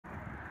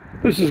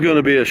This is going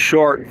to be a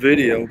short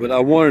video, but I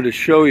wanted to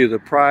show you the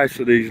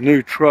price of these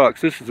new trucks.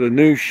 This is a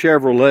new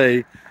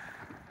Chevrolet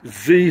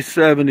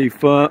Z70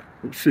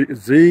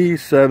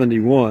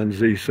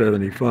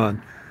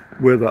 Fun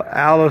with an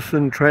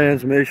Allison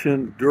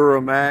transmission,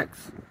 Duramax,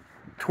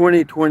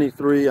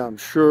 2023, I'm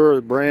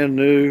sure, brand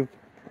new.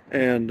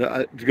 And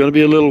it's going to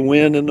be a little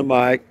wind in the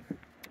mic.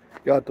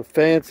 Got the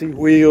fancy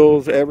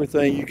wheels,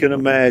 everything you can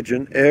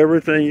imagine,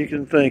 everything you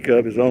can think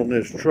of is on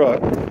this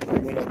truck.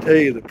 When I tell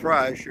you the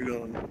price, you're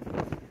going to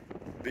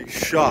be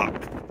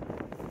shocked.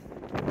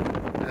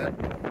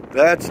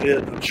 That's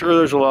it. I'm sure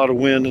there's a lot of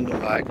wind in the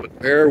mic, but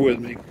bear with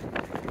me.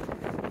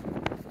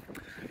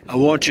 I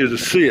want you to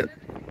see it.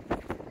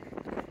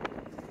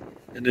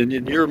 And then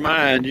in your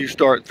mind, you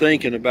start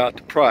thinking about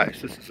the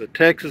price. This is a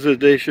Texas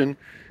Edition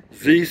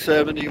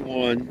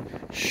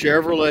Z71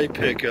 Chevrolet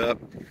pickup.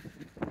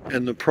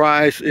 And the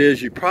price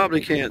is, you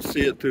probably can't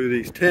see it through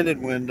these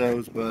tinted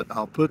windows, but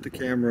I'll put the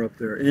camera up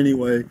there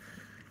anyway.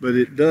 But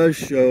it does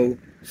show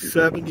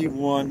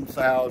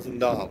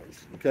 $71,000,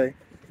 okay?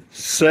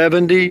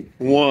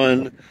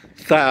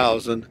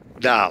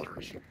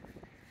 $71,000.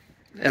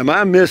 Am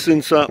I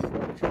missing something?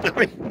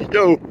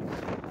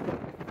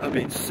 $71,000. I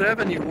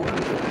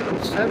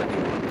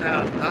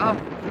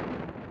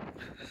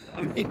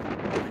mean,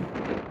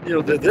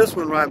 this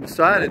one right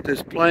beside it,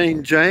 this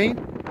plain Jane,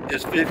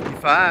 is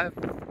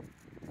 $55,000.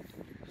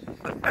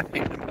 Am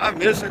I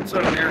missing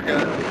something here,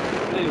 guys?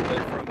 Anyway,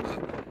 from the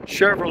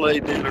Chevrolet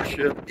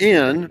dealership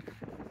in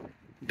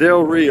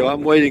Del Rio.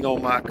 I'm waiting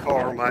on my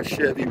car, my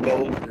Chevy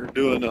Bolt. They're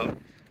doing a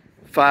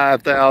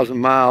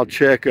 5,000-mile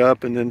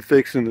checkup and then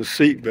fixing the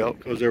seatbelt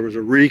because there was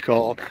a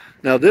recall.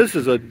 Now, this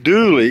is a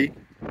dually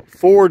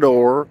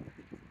four-door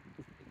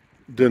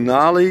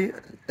Denali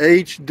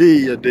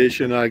HD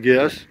edition, I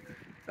guess.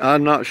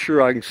 I'm not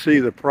sure I can see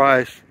the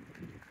price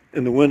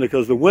in the window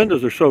because the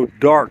windows are so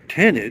dark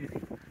tinted.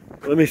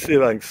 Let me see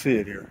if I can see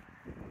it here.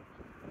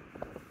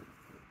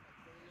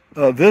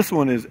 This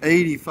one is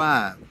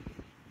 $85,000.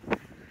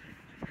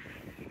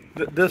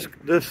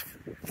 This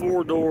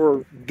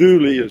four-door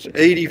dually is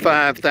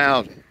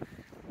 $85,000.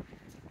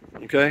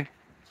 Okay.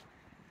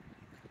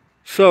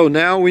 So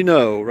now we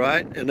know,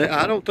 right? And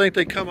I don't think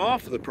they come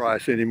off of the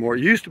price anymore.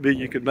 It used to be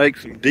you could make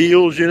some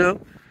deals,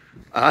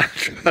 I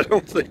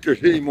don't think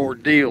there's any more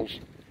deals,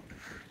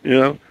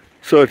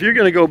 So if you're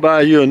going to go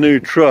buy you a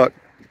new truck,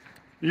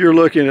 you're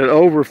looking at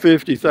over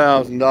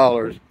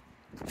 $50,000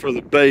 for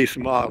the base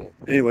model.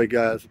 Anyway,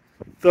 guys,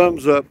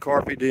 thumbs up,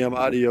 carpe diem,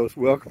 adios,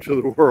 welcome to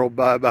the world,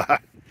 bye-bye.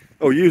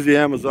 Oh, use the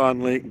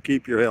Amazon link and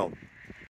keep your health.